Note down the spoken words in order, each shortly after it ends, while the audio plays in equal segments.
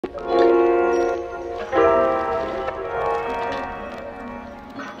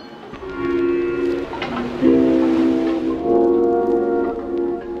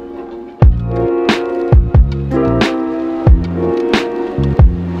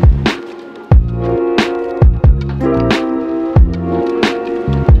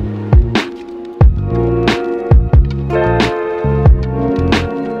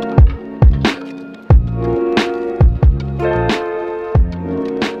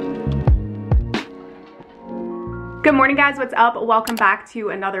Good morning guys, what's up? Welcome back to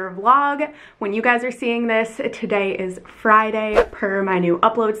another vlog. When you guys are seeing this, today is Friday per my new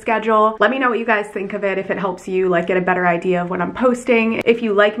upload schedule. Let me know what you guys think of it, if it helps you like get a better idea of what I'm posting. If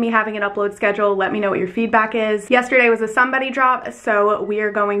you like me having an upload schedule, let me know what your feedback is. Yesterday was a somebody drop, so we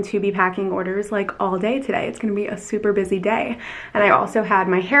are going to be packing orders like all day today. It's gonna be a super busy day. And I also had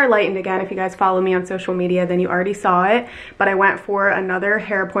my hair lightened again. If you guys follow me on social media, then you already saw it, but I went for another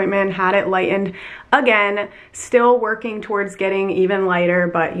hair appointment, had it lightened again, still working towards getting even lighter,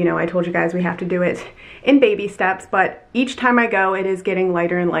 but you know, I told you guys we have to do it in baby steps, but each time I go, it is getting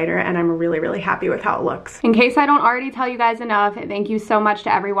lighter and lighter, and I'm really, really happy with how it looks. In case I don't already tell you guys enough, thank you so much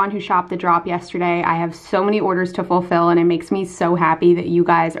to everyone who shopped the drop yesterday. I have so many orders to fulfill, and it makes me so happy that you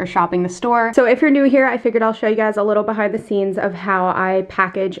guys are shopping the store. So if you're new here, I figured I'll show you guys a little behind the scenes of how I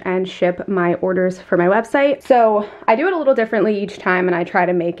package and ship my orders for my website. So I do it a little differently each time, and I try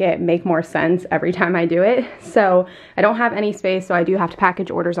to make it make more sense every time I do it. So I don't have any space, so I do have to package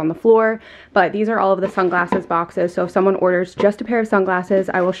orders on the floor, but these are all of the sunglasses boxes. So if someone orders just a pair of sunglasses,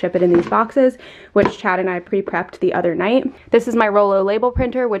 I will ship it in these boxes, which Chad and I pre-prepped the other night. This is my Rollo label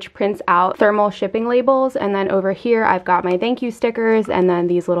printer, which prints out thermal shipping labels. And then over here, I've got my thank you stickers and then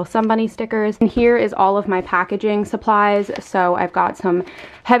these little somebody stickers. And here is all of my packaging supplies. So I've got some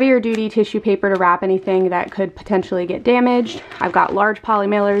heavier duty tissue paper to wrap anything that could potentially get damaged. I've got large poly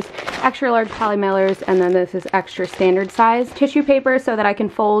mailers, extra large poly mailers, and then this is extra standard size tissue paper so that I can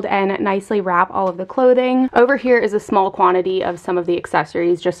fold and nicely wrap all of the clothing. Over here is a small quantity of some of the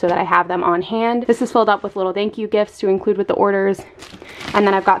accessories just so that I have them on hand. This is filled up with little thank you gifts to include with the orders. And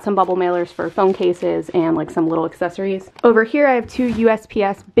then I've got some bubble mailers for phone cases and like some little accessories. Over here I have two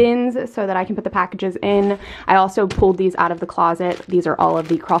USPS bins so that I can put the packages in. I also pulled these out of the closet. These are all of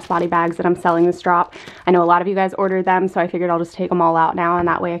the crossbody bags that I'm selling this drop. I know a lot of you guys ordered them, so I figured I'll just take them all out now, and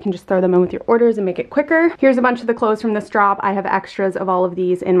that way I can just throw them in with your orders and make it quicker. Here's a bunch of the clothes from this drop. I have extras of all of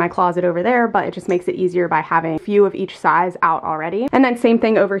these in my closet over there, but it just makes it easier by having a few of each size out already. And then same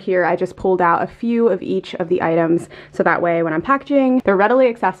thing over here. I just pulled out a few of each of the items, so that way when I'm packaging, they're readily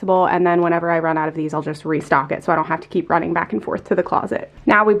accessible, and then whenever I run out of these, I'll just restock it so I don't have to keep running back and forth to the closet.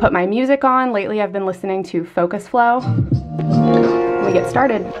 Now we put my music on. Lately I've been listening to FAQS Flow. We get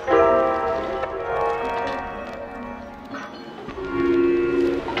started.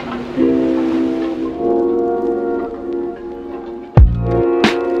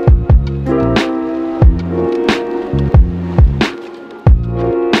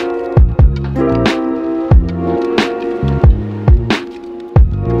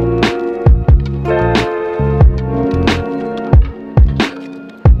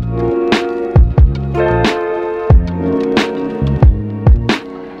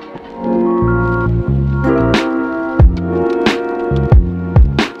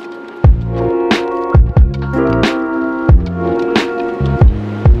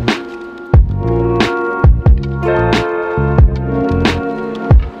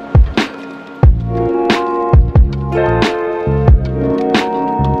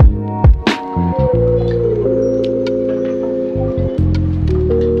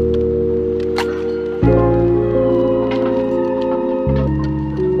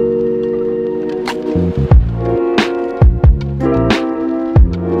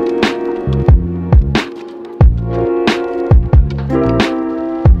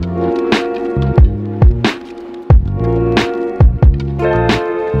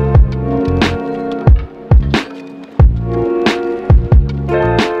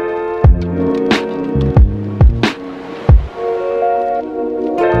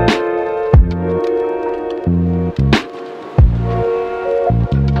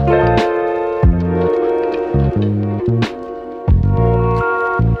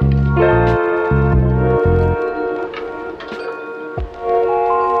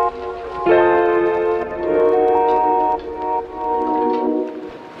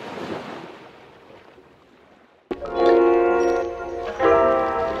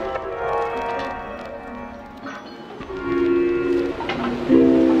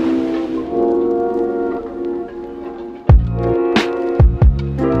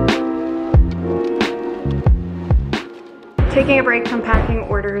 Taking a break from packing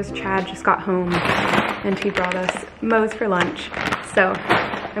orders, Chad just got home and he brought us Moe's for lunch. So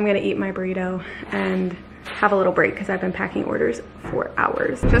I'm gonna eat my burrito and have a little break because I've been packing orders for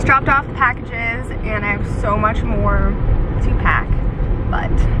hours. Just dropped off the packages and I have so much more to pack,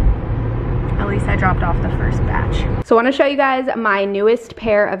 but at least I dropped off the first batch. So I want to show you guys my newest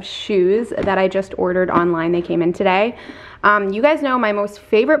pair of shoes that I just ordered online. They came in today. You guys know my most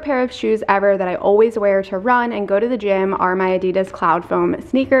favorite pair of shoes ever that I always wear to run and go to the gym are my Adidas Cloud Foam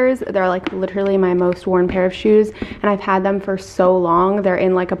sneakers. They're like literally my most worn pair of shoes, and I've had them for so long. They're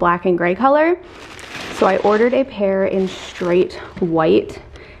in like a black and gray color. So I ordered a pair in straight white,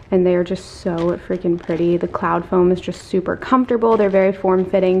 and they are just so freaking pretty. The Cloud Foam is just super comfortable. They're very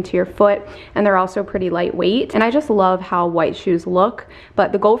form-fitting to your foot, and they're also pretty lightweight. And I just love how white shoes look.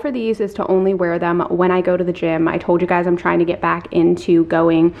 But the goal for these is to only wear them when I go to the gym. I told you guys I'm trying to get back into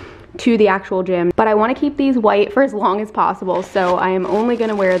going to the actual gym, but I want to keep these white for as long as possible, so I am only going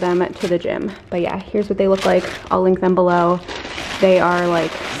to wear them to the gym. But yeah, here's what they look like. I'll link them below. They are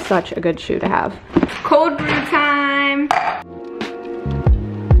like such a good shoe to have. Cold brew time.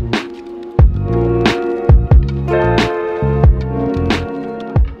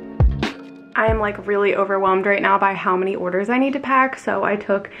 I am like really overwhelmed right now by how many orders I need to pack. So I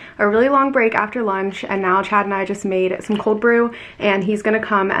took a really long break after lunch, and now Chad and I just made some cold brew, and he's gonna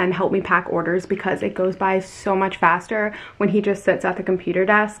come and help me pack orders because it goes by so much faster when he just sits at the computer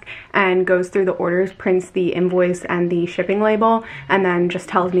desk and goes through the orders, prints the invoice and the shipping label, and then just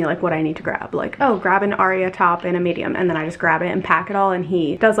tells me like what I need to grab. Like, oh, grab an Aria top in a medium, and then I just grab it and pack it all, and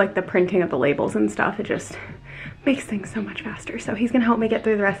he does like the printing of the labels and stuff. It just makes things so much faster. So he's gonna help me get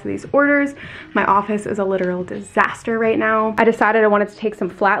through the rest of these orders. My office is a literal disaster right now. I decided I wanted to take some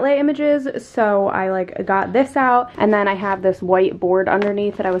flat lay images, so I like got this out, and then I have this white board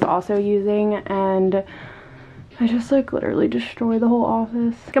underneath that I was also using, and I just like literally destroyed the whole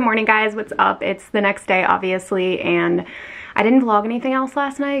office. Good morning guys, what's up? It's the next day obviously, and I didn't vlog anything else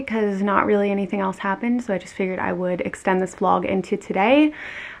last night because not really anything else happened, so I just figured I would extend this vlog into today.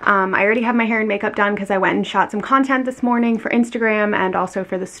 I already have my hair and makeup done because I went and shot some content this morning for Instagram and also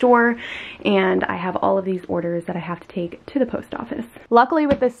for the store, and I have all of these orders that I have to take to the post office. Luckily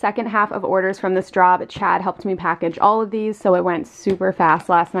with the second half of orders from this job, Chad helped me package all of these, so it went super fast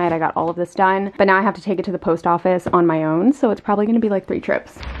last night. I got all of this done, but now I have to take it to the post office on my own, so it's probably gonna be like 3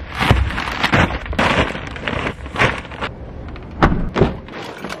 trips.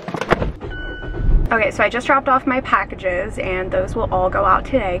 Okay, so I just dropped off my packages, and those will all go out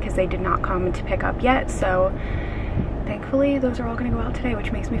today because they did not come to pick up yet. So thankfully those are all gonna go out today,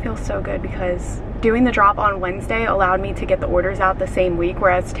 which makes me feel so good because doing the drop on Wednesday allowed me to get the orders out the same week,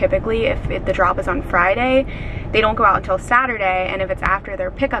 whereas typically if the drop is on Friday, they don't go out until Saturday, and if it's after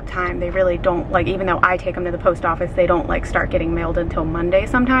their pickup time, they really don't, like, even though I take them to the post office, they don't like start getting mailed until Monday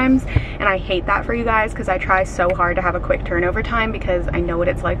sometimes. And I hate that for you guys because I try so hard to have a quick turnover time because I know what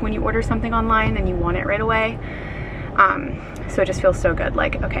it's like when you order something online and you want it right away. So it just feels so good.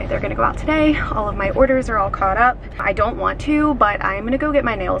 Like, okay, they're gonna go out today. All of my orders are all caught up. I don't want to, but I'm gonna go get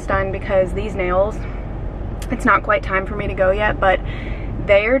my nails done because these nails, it's not quite time for me to go yet, but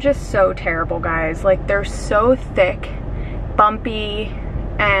they are just so terrible, guys. Like, they're so thick, bumpy,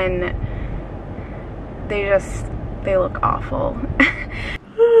 and they look awful.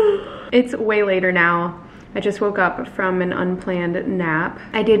 It's way later now. I just woke up from an unplanned nap.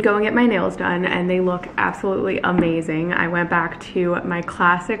 I did go and get my nails done, and they look absolutely amazing. I went back to my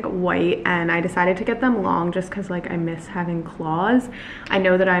classic white, and I decided to get them long just because like I miss having claws. I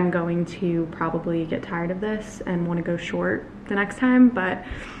know that I'm going to probably get tired of this and want to go short the next time, but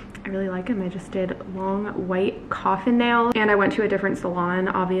I really like them. I just did long white coffin nails, and I went to a different salon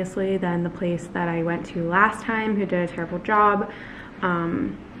obviously than the place that I went to last time, who did a terrible job.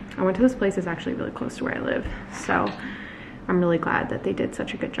 I went to this place, it's actually really close to where I live, so I'm really glad that they did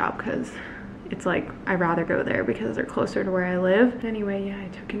such a good job because it's like I'd rather go there because they're closer to where I live. But anyway, yeah, I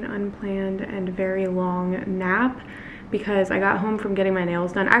took an unplanned and very long nap because I got home from getting my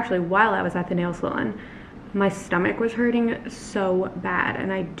nails done. Actually, while I was at the nail salon, my stomach was hurting so bad,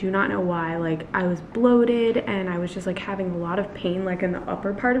 and I do not know why. Like, I was bloated and I was just like having a lot of pain like in the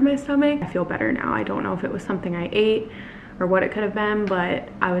upper part of my stomach. I feel better now. I don't know if it was something I ate or what it could have been, but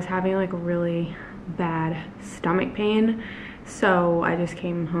I was having like really bad stomach pain. So I just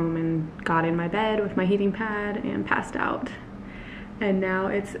came home and got in my bed with my heating pad and passed out. And now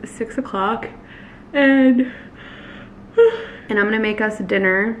it's 6 o'clock and I'm gonna make us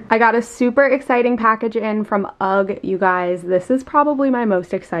dinner. I got a super exciting package in from UGG, you guys. This is probably my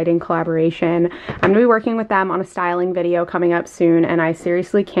most exciting collaboration. I'm gonna be working with them on a styling video coming up soon, and I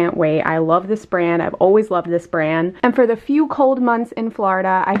seriously can't wait. I love this brand. I've always loved this brand. And for the few cold months in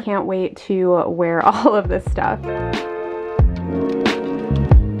Florida, I can't wait to wear all of this stuff.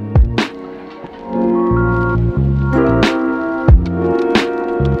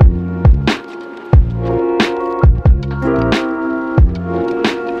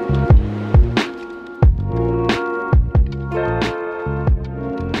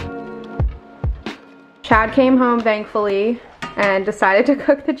 Chad came home, thankfully, and decided to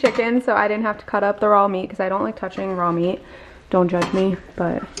cook the chicken so I didn't have to cut up the raw meat because I don't like touching raw meat. Don't judge me,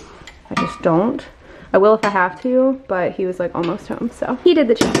 but I just don't. I will if I have to, but he was like almost home, so he did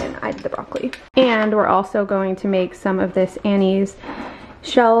the chicken, I did the broccoli. And we're also going to make some of this Annie's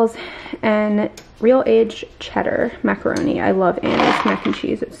shells and real aged cheddar macaroni. I love Annie's mac and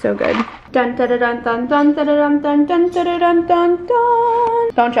cheese, it's so good. Dun dun dun dun dun dun dun dun dun dun dun dun dun.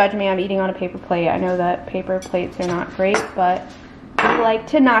 Don't judge me, I'm eating on a paper plate. I know that paper plates are not great, but I like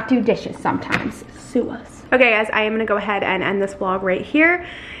to not do dishes sometimes. Sue us. Okay guys, I am gonna go ahead and end this vlog right here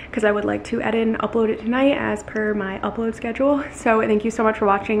because I would like to edit and upload it tonight as per my upload schedule. So thank you so much for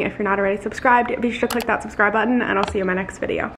watching. If you're not already subscribed, be sure to click that subscribe button and I'll see you in my next video.